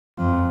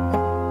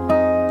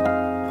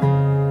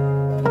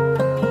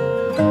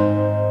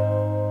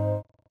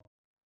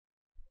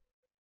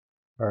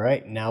All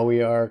right, now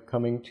we are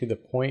coming to the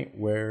point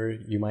where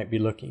you might be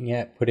looking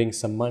at putting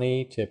some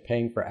money to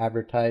paying for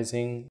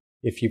advertising.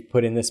 If you've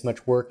put in this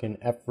much work and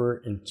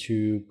effort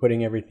into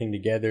putting everything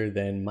together,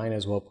 then might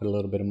as well put a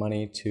little bit of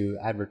money to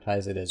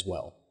advertise it as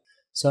well.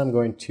 So I'm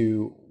going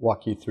to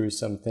walk you through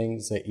some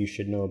things that you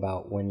should know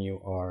about when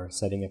you are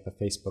setting up a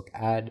Facebook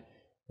ad,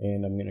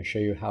 and I'm going to show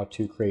you how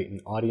to create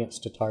an audience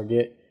to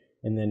target,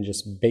 and then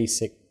just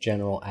basic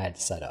general ad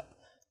setup.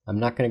 I'm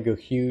not going to go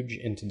huge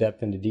into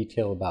depth into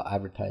detail about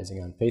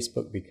advertising on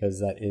Facebook because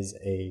that is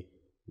a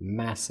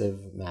massive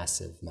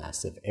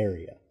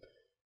area.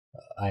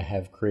 I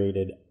have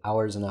created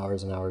hours and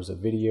hours and hours of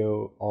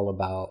video all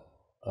about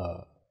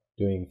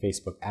doing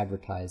Facebook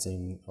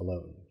advertising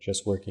alone.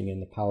 Just working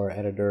in the Power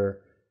Editor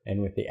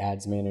and with the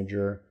Ads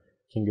Manager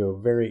can go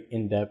very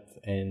in-depth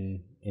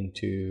and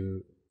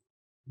into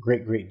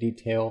great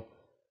detail.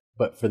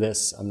 But for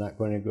this, I'm not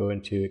going to go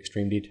into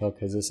extreme detail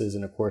because this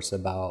isn't a course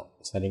about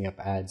setting up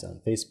ads on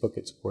Facebook.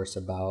 It's a course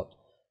about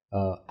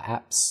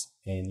apps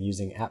and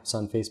using apps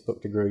on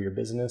Facebook to grow your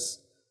business.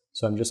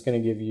 So I'm just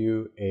going to give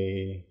you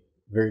a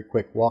very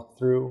quick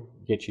walkthrough,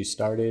 get you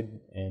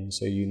started, and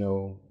so you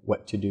know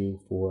what to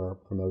do for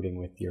promoting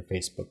with your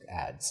Facebook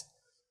ads.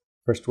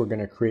 First, we're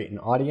going to create an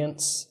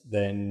audience.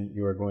 Then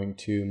you are going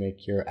to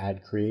make your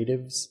ad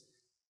creatives.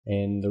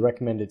 And the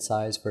recommended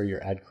size for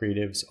your ad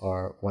creatives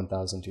are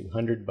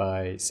 1200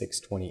 by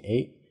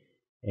 628.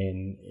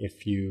 And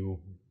if you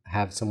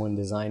have someone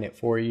design it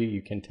for you,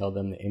 you can tell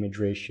them the image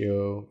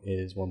ratio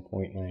is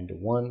 1.9 to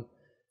 1.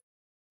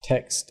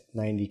 Text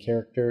 90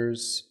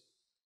 characters.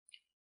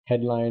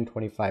 Headline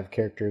 25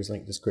 characters.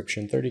 Link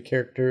description 30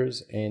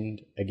 characters.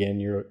 And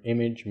again, your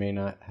image may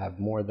not have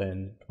more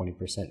than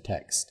 20%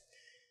 text.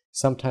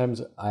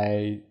 Sometimes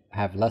I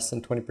have less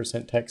than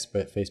 20% text,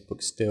 but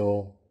Facebook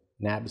still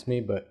nabs me.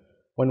 But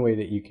one way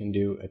that you can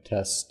do a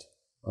test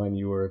on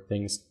your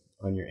things,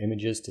 on your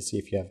images, to see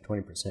if you have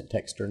 20%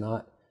 text or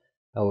not,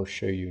 I will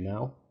show you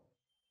now.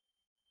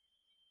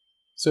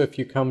 So if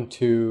you come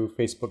to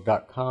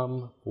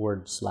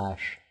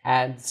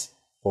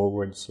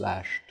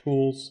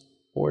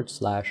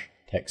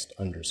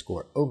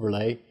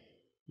facebook.com/ads/tools/text_overlay,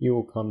 you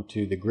will come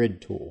to the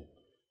grid tool.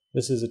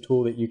 This is a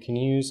tool that you can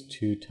use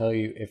to tell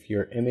you if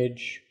your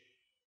image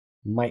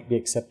might be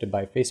accepted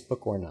by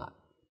Facebook or not.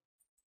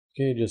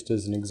 Okay, just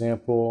as an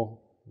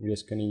example, I'm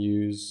just going to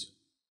use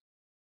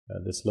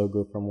this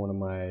logo from one of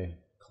my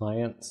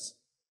clients.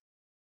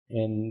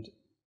 And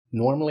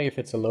normally if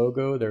it's a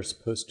logo, they're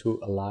supposed to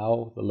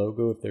allow the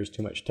logo if there's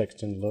too much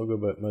text in the logo,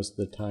 but most of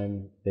the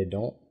time they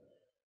don't.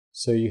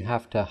 So you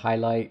have to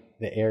highlight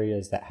the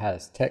areas that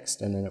has text,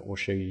 and then it will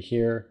show you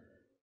here.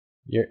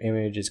 Your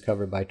image is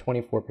covered by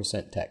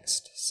 24%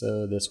 text,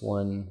 so this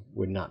one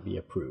would not be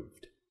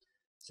approved.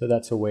 So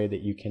that's a way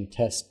that you can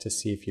test to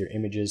see if your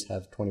images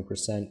have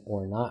 20%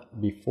 or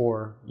not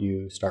before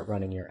you start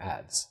running your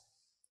ads.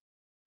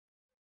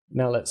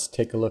 Now let's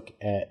take a look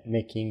at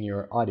making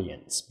your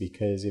audience,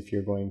 because if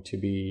you're going to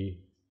be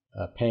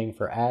paying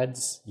for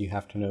ads, you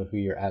have to know who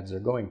your ads are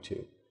going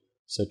to.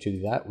 So to do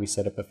that, we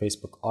set up a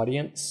Facebook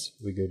audience.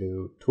 We go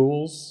to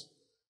Tools,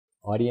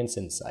 Audience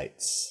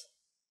Insights.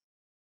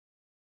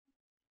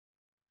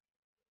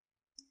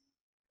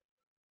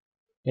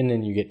 And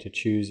then you get to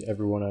choose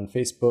everyone on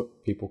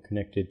Facebook, people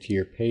connected to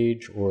your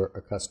page, or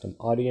a custom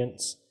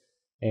audience.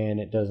 And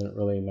it doesn't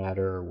really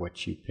matter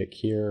what you pick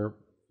here.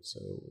 So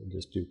we'll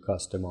just do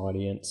custom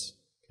audience,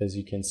 because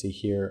you can see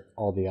here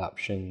all the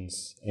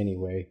options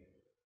anyway.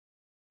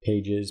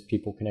 Pages,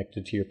 people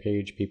connected to your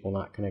page, people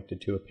not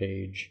connected to a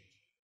page.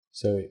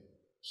 So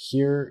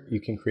here you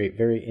can create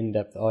very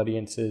in-depth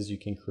audiences. You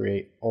can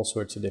create all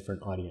sorts of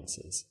different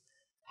audiences.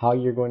 How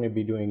you're going to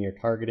be doing your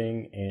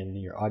targeting and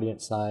your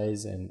audience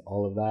size and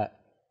all of that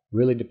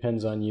really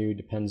depends on you,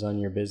 depends on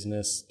your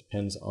business,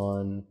 depends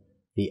on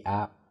the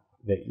app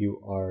that you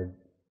are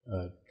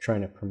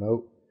trying to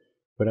promote.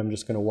 But I'm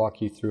just going to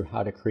walk you through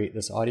how to create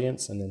this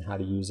audience and then how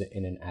to use it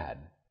in an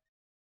ad.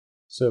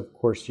 So of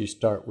course you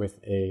start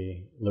with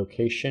a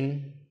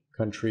location,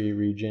 country,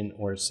 region,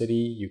 or city.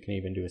 You can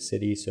even do a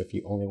city. So if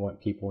you only want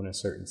people in a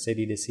certain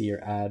city to see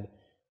your ad,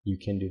 you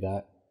can do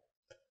that.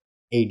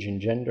 Age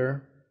and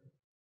gender.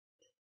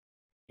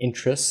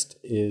 Interest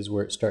is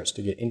where it starts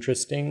to get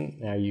interesting.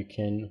 Now you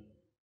can,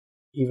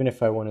 even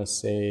if I want to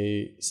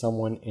say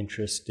someone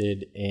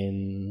interested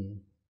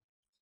in,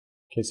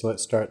 okay, so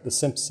let's start The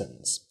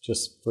Simpsons,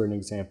 just for an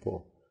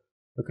example.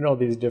 Look at all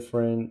these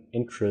different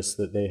interests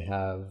that they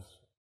have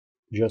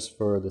just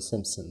for The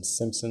Simpsons.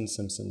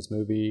 Simpsons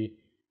movie,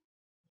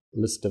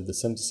 list of The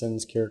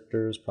Simpsons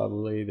characters,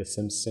 probably The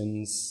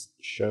Simpsons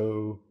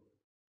show.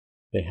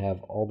 They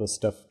have all the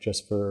stuff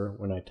just for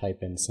when I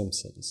type in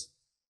Simpsons.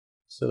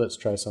 So let's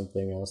try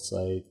something else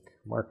like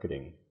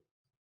marketing.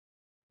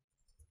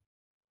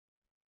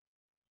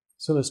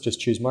 So let's just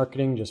choose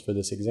marketing just for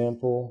this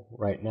example.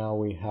 Right now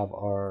we have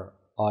our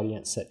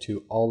audience set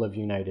to all of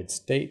United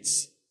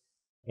States.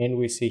 And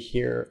we see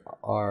here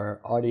our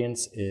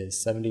audience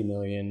is 70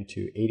 million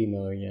to 80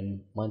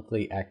 million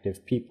monthly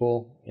active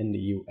people in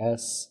the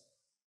US.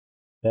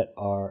 that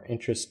are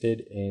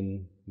interested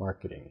in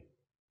marketing.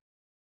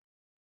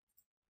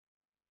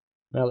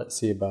 Now let's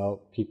see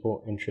about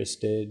people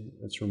interested.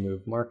 Let's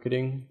remove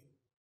marketing.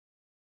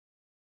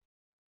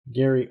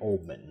 Gary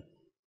Oldman.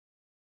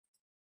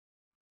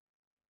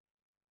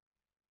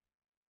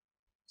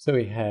 So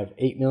we have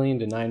 8 million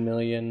to 9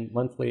 million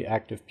monthly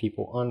active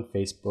people on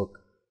Facebook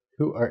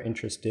who are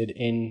interested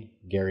in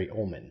Gary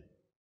Oldman.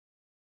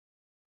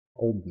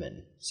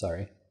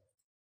 Sorry.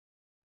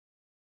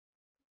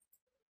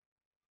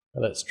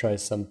 Let's try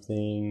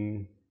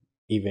something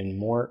even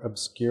more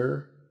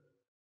obscure.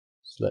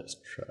 So let's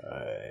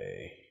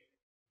try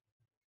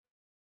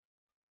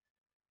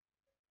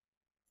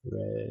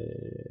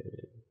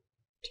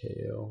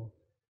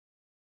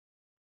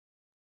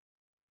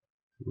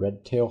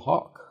red-tail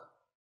hawk.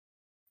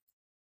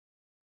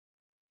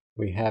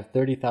 We have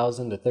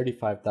 30,000 to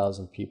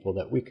 35,000 people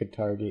that we could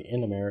target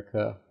in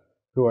America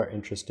who are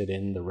interested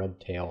in the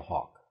red-tail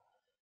hawk.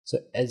 So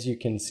as you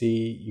can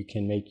see, you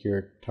can make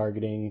your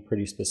targeting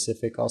pretty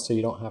specific. Also,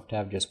 you don't have to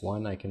have just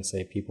one. I can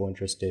say people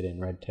interested in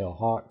red-tail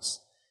hawks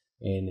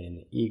and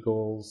in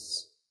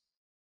eagles,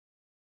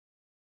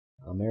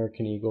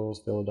 American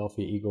eagles,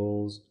 Philadelphia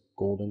eagles,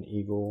 golden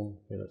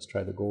eagle. Okay, let's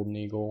try the golden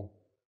eagle.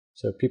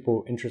 So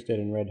people interested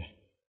in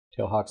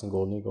red-tail hawks and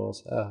golden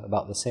eagles,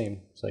 about the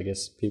same. So I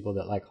guess people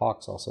that like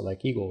hawks also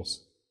like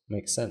eagles.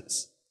 Makes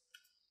sense.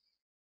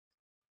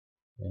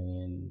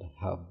 And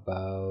how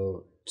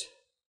about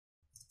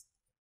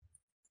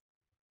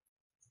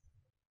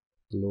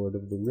Lord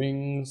of the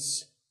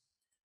Rings?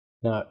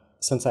 Now,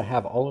 since I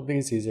have all of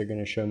these are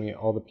going to show me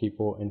all the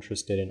people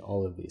interested in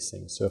all of these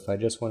things. So if I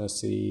just want to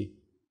see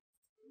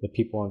the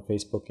people on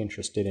Facebook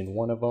interested in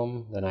one of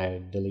them, then I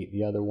delete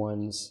the other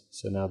ones.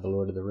 So now the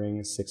Lord of the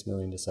Rings, 6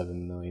 million to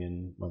 7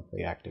 million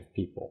monthly active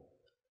people.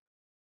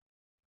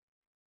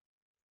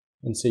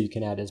 And so you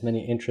can add as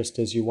many interests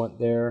as you want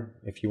there.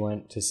 If you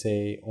want to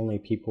say only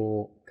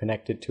people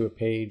connected to a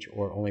page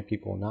or only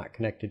people not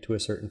connected to a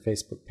certain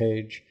Facebook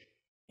page.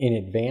 In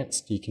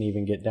advanced, you can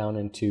even get down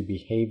into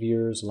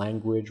behaviors,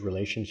 language,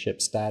 relationship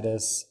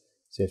status.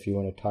 So if you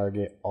want to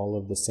target all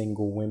of the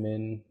single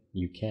women,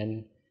 you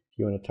can. If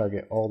you want to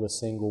target all the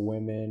single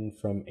women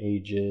from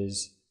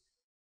ages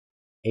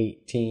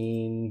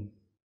 18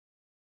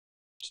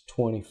 to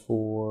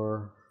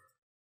 24,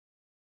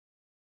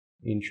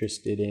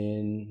 interested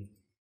in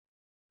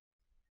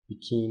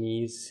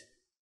bikinis,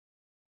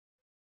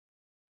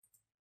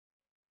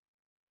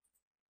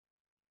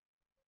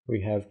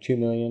 we have 2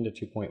 million to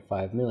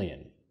 2.5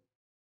 million.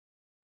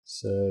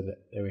 So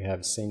there we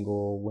have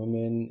single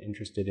women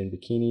interested in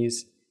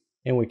bikinis,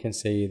 and we can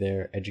say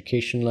their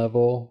education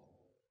level,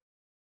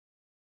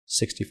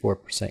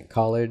 64%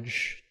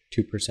 college,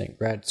 2%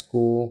 grad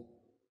school,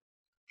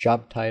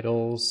 job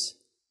titles,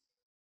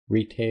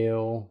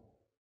 retail,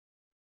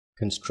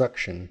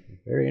 construction.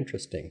 Very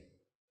interesting.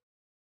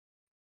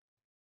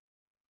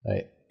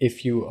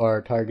 If you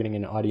are targeting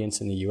an audience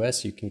in the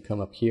US, you can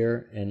come up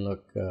here and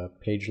look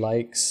page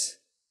likes,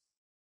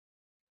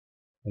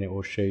 and it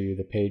will show you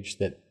the page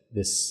that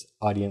this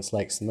audience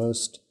likes the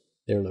most,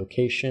 their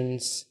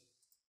locations,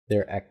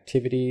 their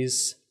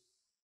activities,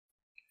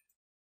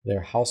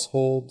 their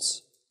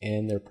households,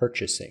 and their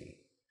purchasing.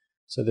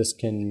 So this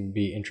can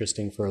be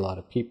interesting for a lot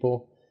of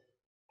people.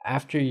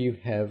 After you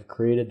have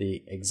created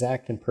the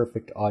exact and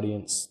perfect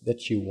audience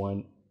that you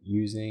want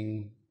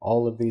using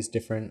all of these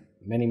different,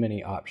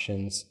 many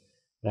options,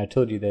 and I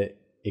told you that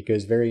it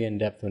goes very in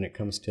depth when it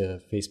comes to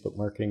Facebook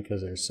marketing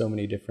because there's so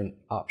many different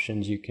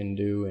options you can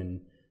do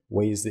and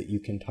ways that you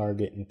can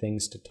target and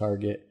things to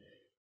target.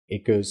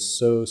 It goes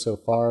so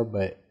far,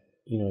 but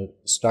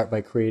start by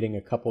creating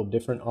a couple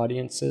different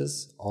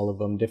audiences, all of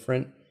them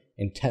different,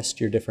 and test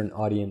your different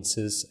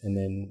audiences and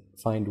then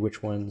find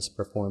which ones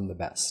perform the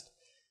best.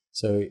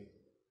 So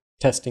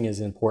testing is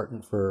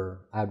important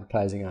for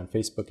advertising on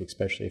Facebook,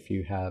 especially if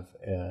you have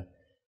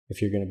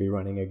if you're going to be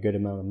running a good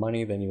amount of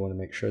money, then you want to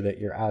make sure that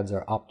your ads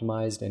are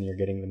optimized and you're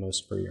getting the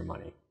most for your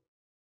money.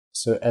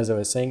 So as I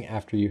was saying,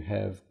 after you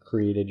have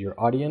created your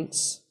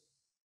audience,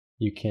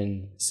 you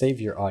can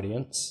save your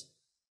audience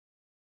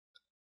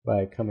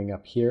by coming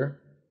up here,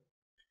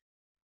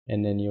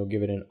 and then you'll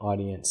give it an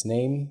audience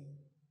name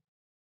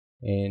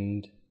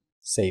and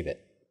save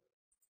it.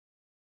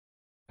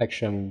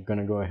 Actually, I'm going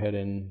to go ahead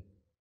and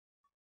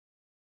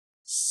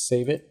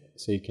save it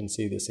so you can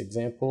see this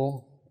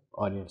example.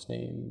 Audience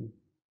name.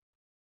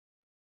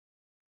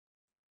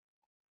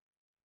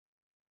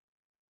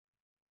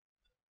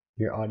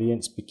 Your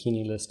audience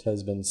bikini list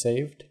has been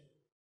saved,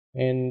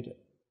 and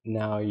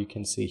now you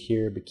can see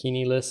here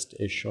bikini list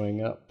is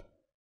showing up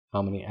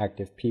how many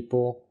active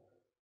people.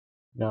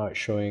 Now it's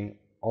showing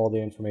all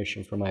the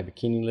information for my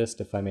bikini list.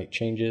 If I make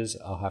changes,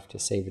 I'll have to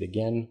save it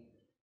again,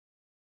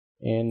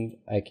 and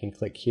I can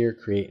click here,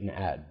 create an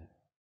ad.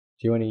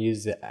 If you want to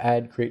use the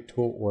ad create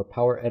tool or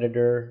power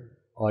editor,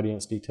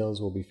 audience details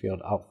will be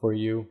filled out for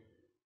you.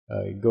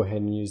 Go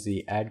ahead and use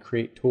the ad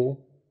create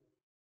tool.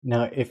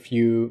 Now, if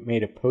you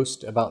made a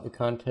post about the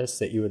contest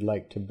that you would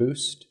like to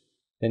boost,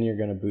 then you're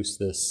going to boost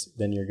this,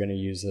 then you're going to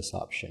use this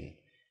option.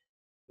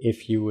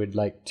 If you would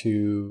like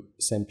to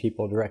send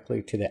people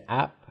directly to the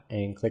app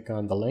and click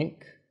on the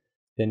link,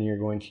 then you're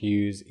going to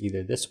use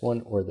either this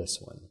one or this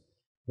one.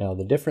 Now,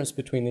 the difference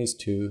between these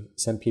two,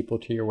 send people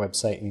to your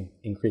website and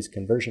increase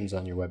conversions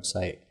on your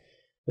website.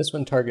 This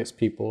one targets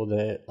people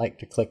that like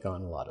to click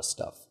on a lot of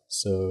stuff.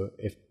 So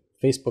if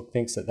Facebook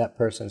thinks that that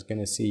person is going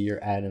to see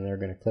your ad and they're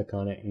going to click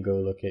on it and go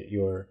look at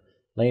your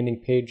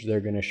landing page, they're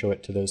going to show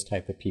it to those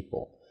type of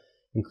people.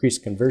 Increase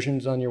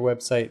conversions on your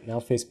website. Now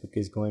Facebook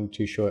is going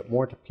to show it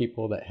more to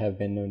people that have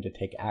been known to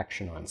take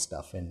action on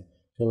stuff and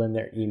fill in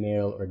their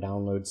email or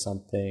download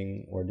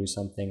something or do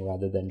something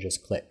rather than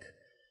just click.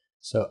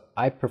 So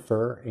I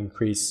prefer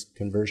increase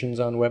conversions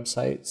on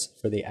websites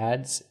for the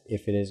ads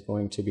if it is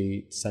going to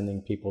be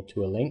sending people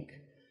to a link.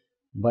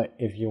 But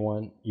if you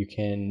want, you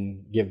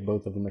can give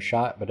both of them a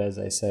shot. But as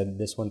I said,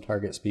 this one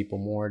targets people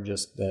more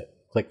just that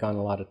click on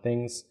a lot of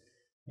things,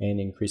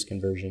 and increase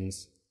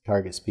conversions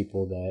targets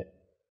people that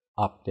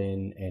opt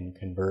in and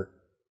convert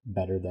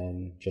better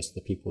than just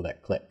the people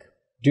that click.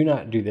 Do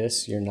not do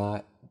this. You're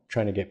not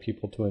trying to get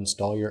people to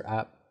install your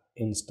app.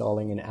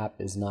 Installing an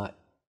app is not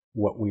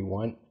what we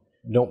want.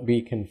 Don't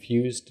be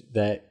confused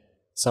that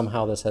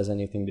somehow this has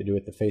anything to do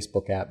with the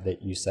Facebook app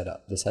that you set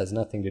up. This has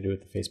nothing to do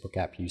with the Facebook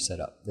app you set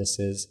up. This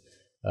is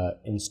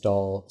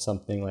install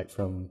something like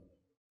from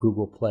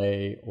Google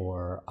Play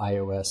or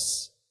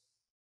iOS.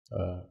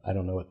 I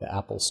don't know what the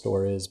Apple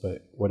Store is,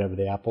 but whatever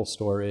the Apple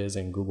Store is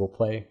and Google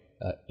Play.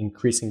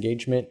 Increase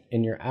engagement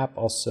in your app.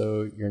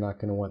 Also, you're not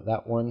going to want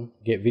that one.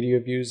 Get video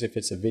views. If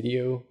it's a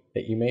video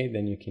that you made,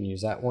 then you can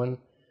use that one.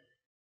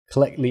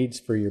 Collect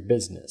leads for your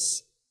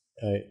business.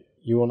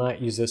 You will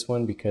not use this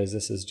one because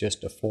this is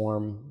just a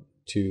form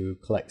to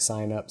collect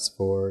signups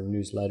for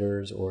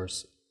newsletters or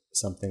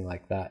something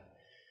like that.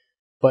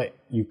 But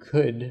you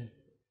could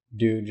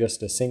do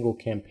just a single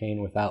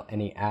campaign without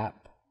any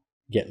app,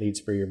 get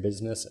leads for your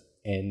business,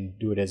 and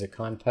do it as a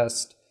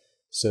contest.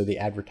 So the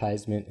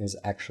advertisement is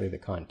actually the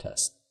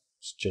contest.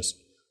 It's just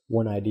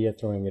one idea,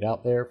 throwing it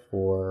out there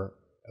for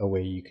a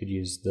way you could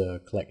use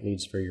the collect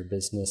leads for your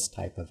business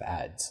type of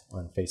ads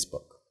on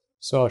Facebook.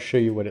 So I'll show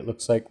you what it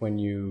looks like when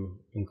you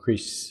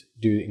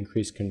do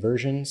increase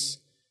conversions.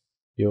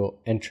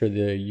 You'll enter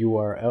the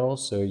URL,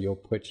 so you'll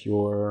put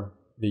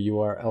the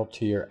URL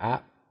to your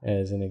app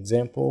as an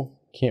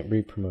example. Can't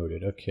be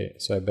promoted. Okay,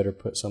 so I better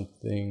put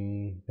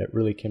something that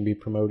really can be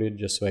promoted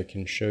just so I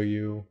can show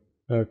you.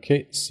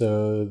 Okay,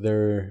 so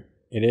there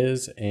it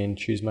is, and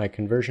choose my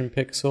conversion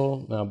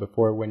pixel. Now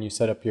before, when you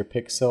set up your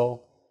pixel,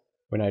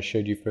 when I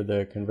showed you for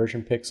the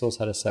conversion pixels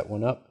how to set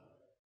one up,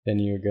 then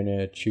you're going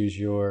to choose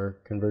your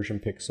conversion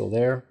pixel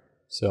there.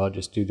 So I'll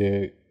just do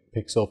the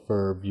pixel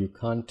for view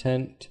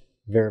content.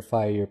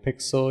 Verify your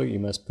pixel. You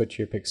must put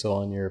your pixel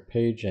on your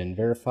page and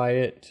verify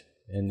it,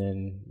 and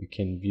then you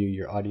can view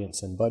your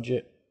audience and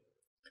budget.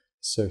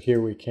 So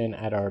here we can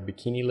add our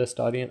bikini list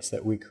audience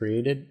that we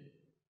created.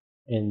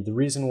 And the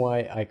reason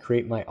why I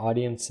create my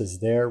audiences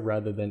there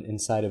rather than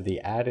inside of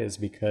the ad is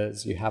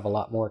because you have a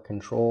lot more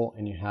control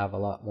and you have a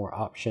lot more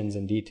options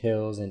and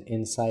details and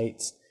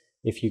insights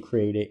if you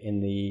create it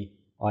in the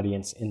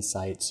audience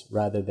insights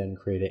rather than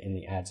create it in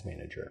the ads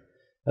manager.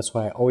 That's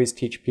why I always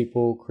teach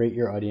people, create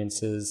your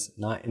audiences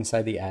not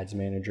inside the ads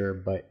manager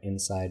but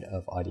inside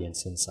of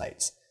audience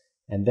insights.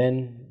 And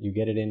then you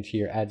get it into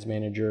your ads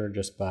manager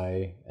just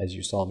by, as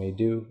you saw me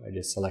do, I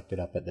just select it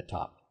up at the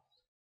top.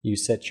 You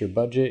set your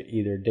budget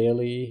either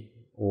daily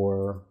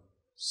or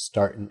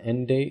start and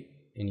end date,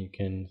 and you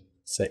can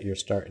set your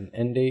start and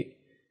end date.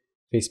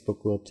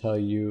 Facebook will tell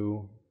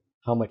you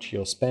how much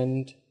you'll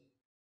spend.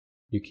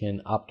 You can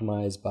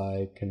optimize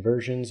by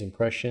conversions,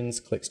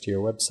 impressions, clicks to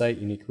your website,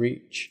 unique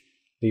reach.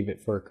 Leave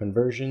it for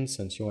conversions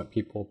since you want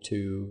people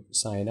to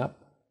sign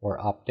up or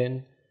opt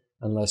in.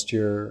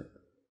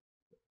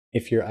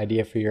 If your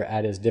idea for your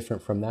ad is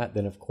different from that,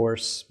 then of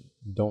course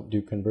don't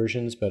do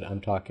conversions, but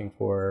I'm talking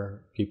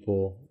for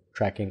people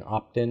tracking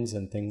opt-ins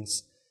and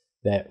things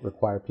that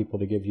require people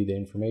to give you the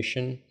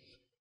information.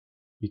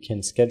 You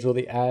can schedule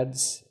the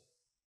ads.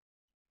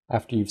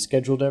 After you've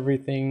scheduled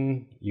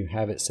everything, you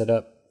have it set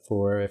up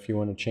for if you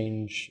want to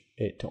change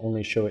it to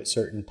only show at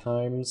certain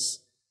times,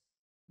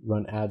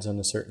 run ads on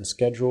a certain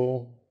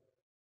schedule,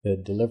 the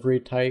delivery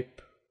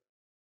type.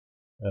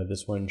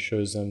 This one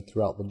shows them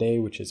throughout the day,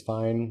 which is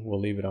fine. We'll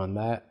leave it on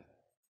that.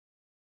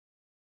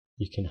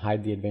 You can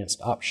hide the advanced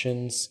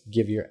options,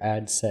 give your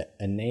ad set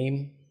a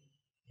name,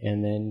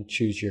 and then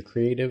choose your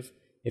creative.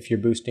 If you're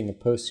boosting a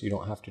post, you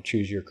don't have to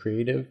choose your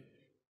creative.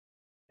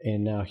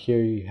 And now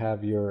here you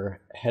have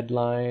your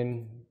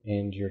headline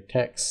and your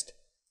text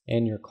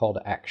and your call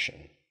to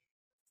action.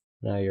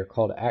 Now your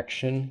call to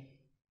action,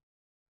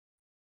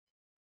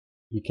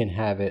 you can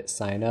have it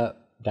sign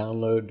up,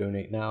 download,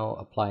 donate now,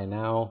 apply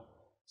now.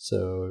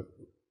 So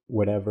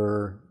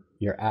whatever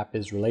your app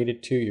is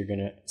related to, you're going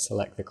to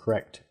select the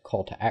correct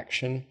call to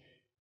action.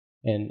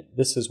 And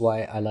this is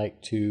why I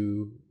like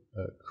to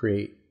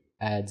create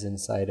ads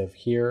inside of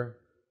here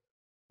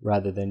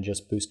rather than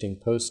just boosting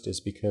posts, is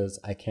because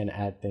I can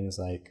add things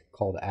like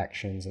call to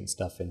actions and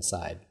stuff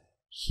inside.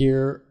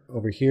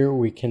 Over here,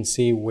 we can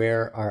see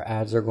where our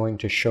ads are going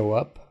to show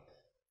up.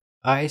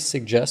 I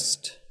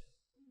suggest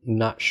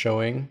not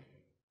showing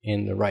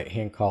in the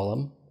right-hand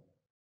column.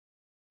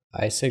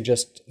 I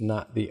suggest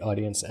not the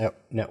audience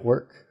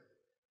network.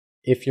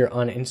 If you're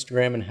on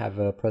Instagram and have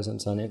a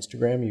presence on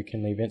Instagram, you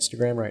can leave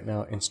Instagram. Right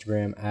now,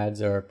 Instagram ads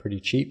are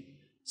pretty cheap,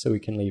 so we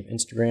can leave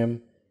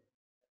Instagram.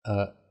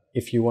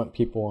 If you want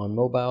people on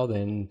mobile,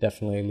 then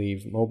definitely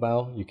leave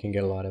mobile. You can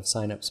get a lot of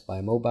signups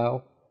by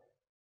mobile.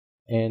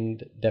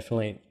 And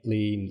definitely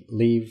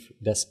leave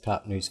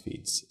desktop news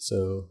feeds.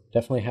 So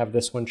definitely have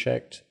this one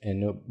checked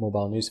and no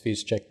mobile news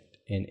feeds checked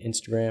in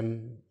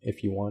Instagram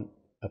if you want,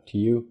 up to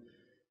you.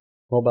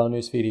 Mobile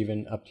newsfeed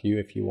even up to you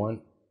if you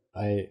want.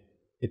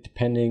 It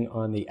depending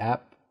on the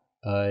app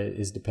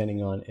is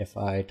depending on if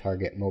I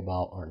target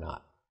mobile or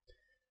not.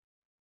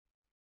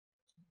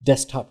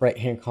 Desktop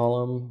right-hand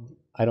column,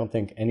 I don't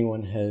think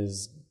anyone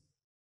has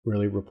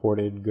really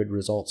reported good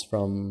results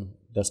from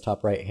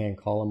desktop right-hand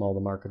column. All the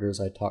marketers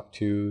I talked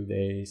to,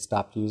 they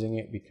stopped using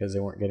it because they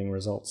weren't getting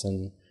results,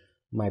 and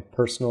my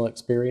personal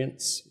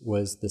experience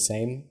was the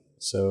same,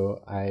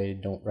 so I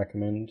don't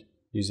recommend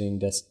using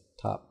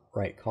desktop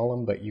right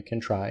column, but you can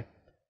try.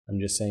 I'm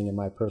just saying in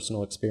my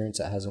personal experience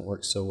it hasn't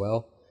worked so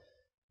well.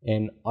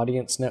 And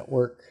audience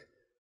network,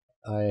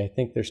 I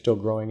think they're still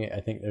growing it.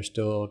 I think they're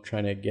still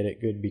trying to get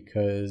it good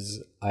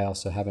because I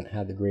also haven't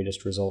had the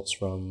greatest results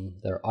from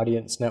their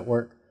audience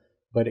network,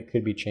 but it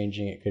could be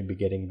changing, it could be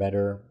getting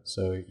better,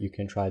 so you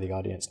can try the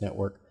audience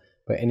network.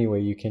 But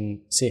anyway, you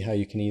can see how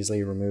you can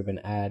easily remove and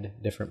add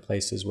different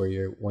places where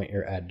you want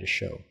your ad to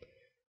show.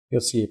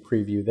 You'll see a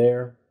preview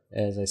there.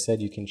 As I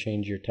said, you can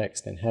change your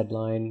text and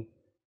headline.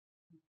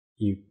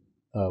 You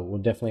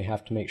will definitely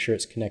have to make sure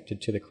it's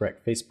connected to the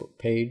correct Facebook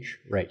page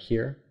right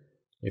here.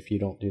 If you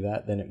don't do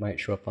that, then it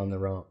might show up on the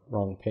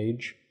wrong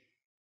page.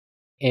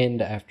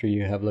 And after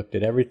you have looked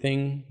at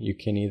everything, you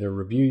can either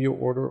review your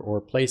order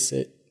or place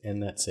it,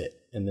 and that's it.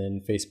 And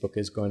then Facebook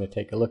is going to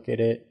take a look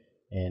at it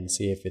and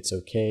see if it's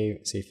okay,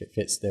 see if it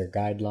fits their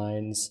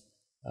guidelines.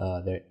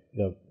 They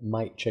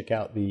might check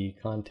out the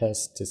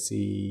contest to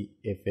see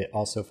if it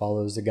also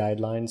follows the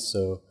guidelines.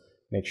 So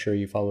make sure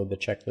you follow the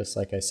checklist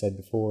like I said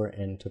before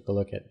and took a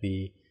look at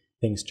the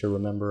things to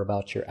remember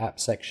about your app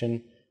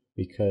section,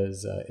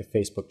 because if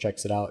Facebook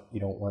checks it out, you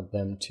don't want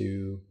them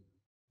to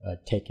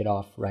take it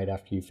off right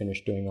after you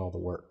finish doing all the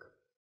work.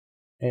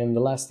 And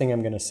the last thing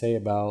I'm going to say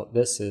about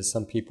this is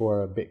some people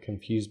are a bit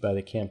confused by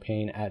the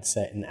campaign, ad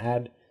set, and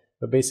ad,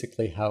 but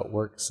basically how it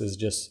works is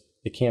just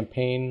the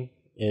campaign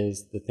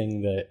is the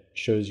thing that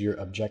shows your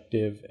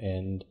objective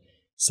and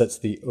sets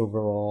the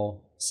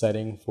overall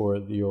setting for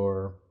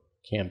your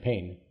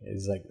campaign,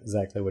 is like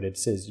exactly what it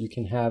says. You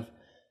can have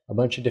a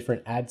bunch of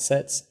different ad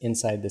sets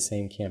inside the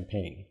same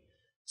campaign.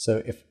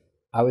 So if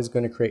I was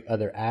going to create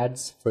other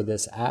ads for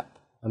this app,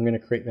 I'm going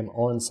to create them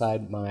all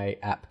inside my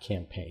app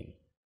campaign.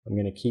 I'm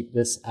going to keep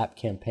this app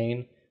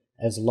campaign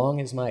as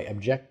long as my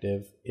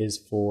objective is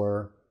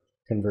for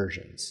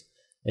conversions.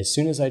 As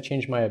soon as I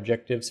change my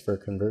objectives for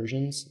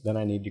conversions, then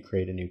I need to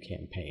create a new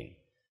campaign.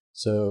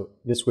 So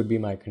this would be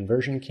my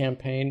conversion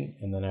campaign,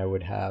 and then I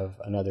would have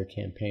another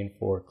campaign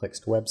for clicks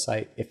to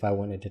website. If I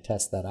wanted to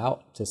test that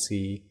out to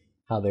see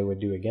how they would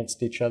do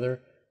against each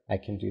other, I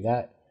can do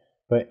that.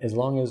 But as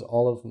long as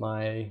all of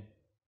my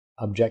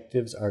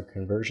objectives are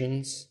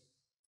conversions,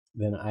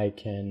 then I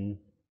can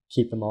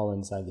keep them all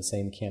inside the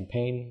same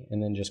campaign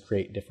and then just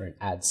create different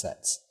ad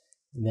sets.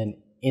 And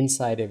then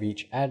inside of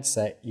each ad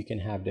set, you can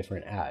have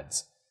different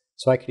ads.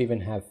 So I could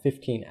even have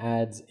 15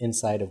 ads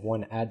inside of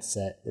one ad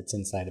set that's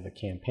inside of a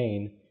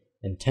campaign,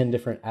 and 10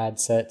 different ad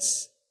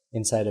sets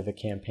inside of a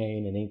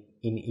campaign, and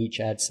in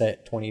each ad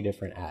set, 20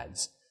 different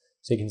ads.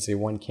 So you can see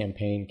one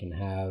campaign can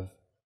have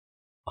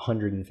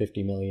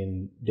 150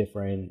 million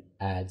different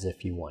ads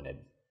if you wanted.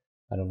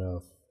 I don't know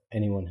if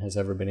anyone has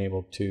ever been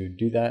able to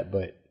do that,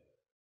 but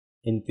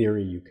in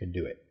theory, you could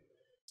do it.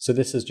 So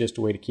this is just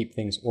a way to keep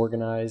things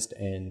organized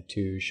and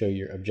to show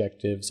your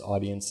objectives,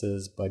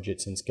 audiences,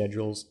 budgets, and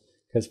schedules.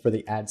 Because for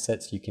the ad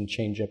sets, you can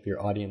change up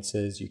your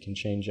audiences, you can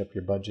change up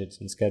your budgets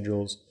and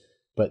schedules,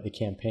 but the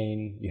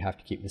campaign, you have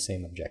to keep the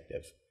same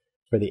objective.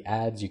 For the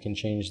ads, you can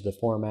change the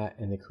format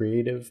and the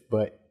creative,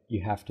 but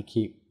you have to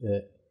keep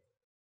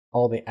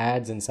all the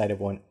ads inside of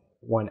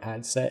one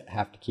ad set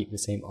have to keep the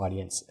same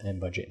audience and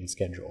budget and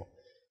schedule.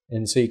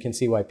 And so you can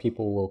see why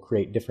people will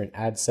create different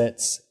ad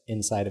sets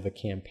inside of a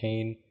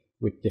campaign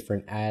with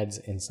different ads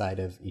inside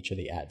of each of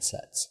the ad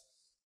sets.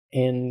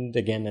 And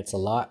again, it's a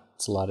lot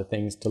of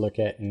things to look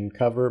at and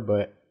cover,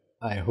 but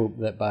I hope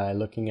that by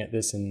looking at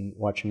this and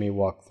watching me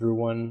walk through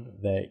one,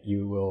 that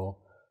you will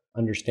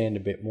understand a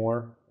bit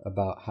more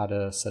about how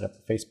to set up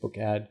a Facebook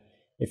ad.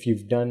 If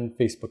you've done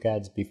Facebook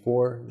ads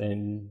before,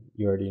 then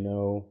you already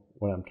know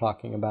what I'm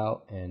talking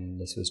about, and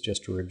this was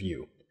just a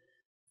review.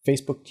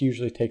 Facebook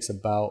usually takes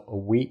about a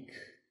week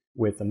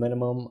with a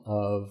minimum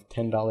of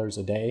 $10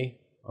 a day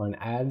on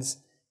ads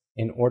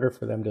in order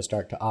for them to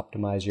start to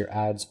optimize your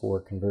ads for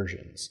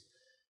conversions.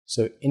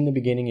 So in the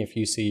beginning, if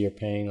you see you're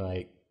paying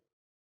like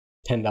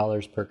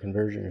 $10 per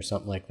conversion or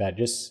something like that,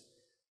 just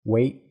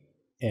wait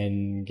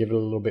and give it a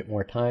little bit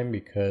more time,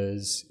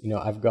 because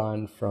I've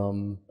gone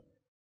from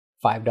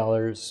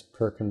 $5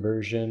 per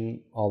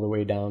conversion all the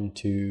way down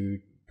to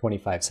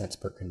 25 cents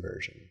per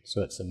conversion.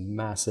 So it's a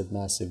massive,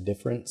 massive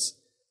difference.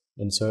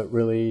 And so it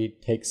really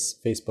takes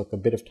Facebook a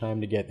bit of time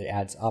to get the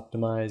ads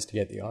optimized, to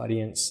get the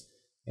audience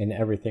and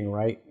everything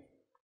right.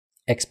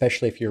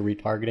 Especially if you're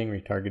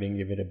retargeting,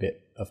 give it a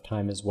bit of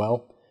time as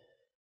well.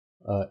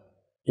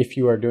 If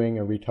you are doing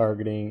a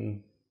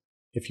retargeting,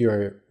 if you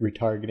are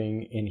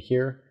retargeting in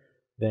here,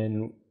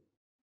 then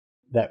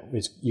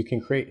you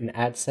can create an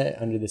ad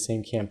set under the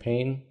same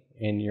campaign,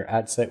 and your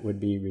ad set would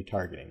be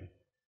retargeting.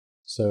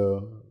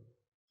 So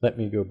let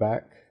me go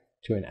back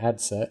to an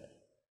ad set.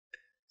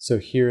 So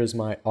here is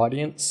my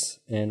audience,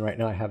 and right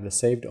now I have the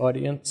saved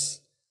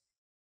audience.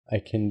 I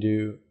can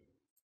do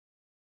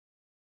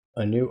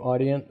a new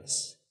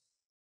audience.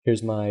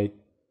 Here's my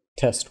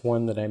test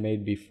one that I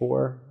made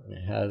before, and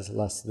it has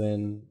less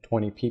than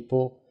 20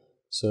 people.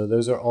 So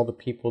those are all the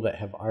people that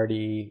have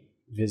already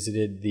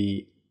visited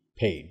the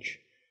page.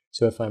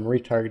 So if I'm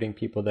retargeting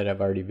people that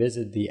have already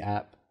visited the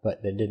app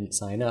but that didn't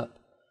sign up,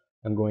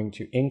 I'm going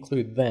to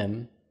include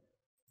them,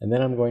 and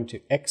then I'm going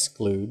to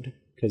exclude,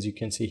 because you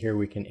can see here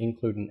we can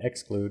include and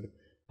exclude.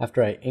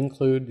 After I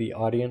include the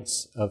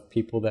audience of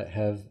people that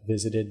have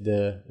visited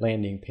the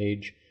landing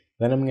page,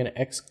 then I'm going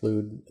to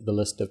exclude the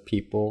list of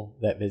people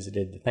that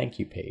visited the thank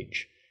you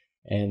page.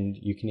 And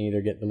you can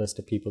either get the list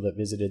of people that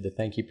visited the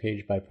thank you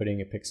page by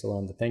putting a pixel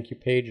on the thank you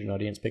page, an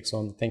audience pixel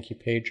on the thank you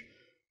page,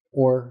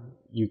 or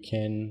you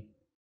can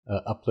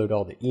upload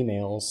all the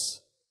emails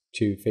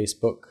to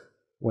Facebook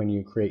when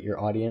you create your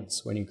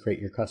audience, when you create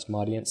your custom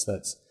audience.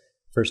 That's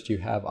first you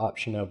have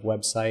option of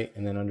website,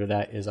 and then under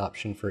that is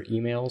option for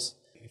emails.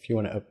 If you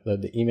want to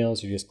upload the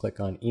emails, you just click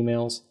on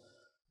emails,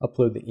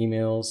 upload the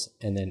emails,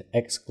 and then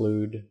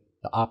exclude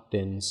the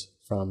opt-ins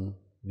from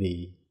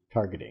the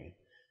targeting.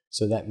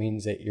 So that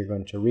means that you're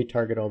going to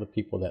retarget all the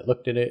people that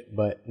looked at it,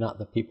 but not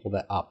the people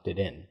that opted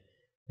in.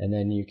 And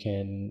then you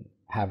can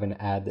have an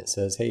ad that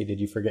says, hey, did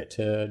you forget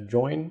to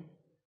join?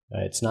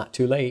 It's not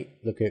too late.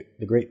 Look at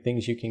the great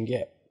things you can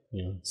get,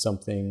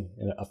 something,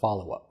 a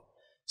follow-up.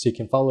 So you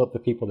can follow up the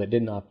people that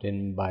didn't opt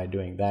in by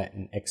doing that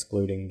and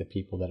excluding the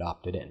people that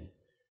opted in.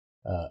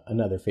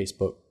 Another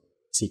Facebook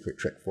secret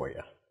trick for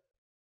you.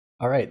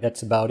 All right,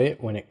 that's about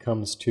it when it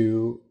comes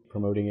to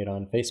promoting it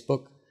on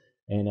Facebook.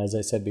 And as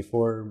I said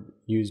before,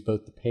 use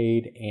both the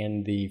paid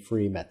and the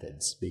free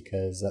methods,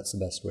 because that's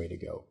the best way to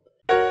go.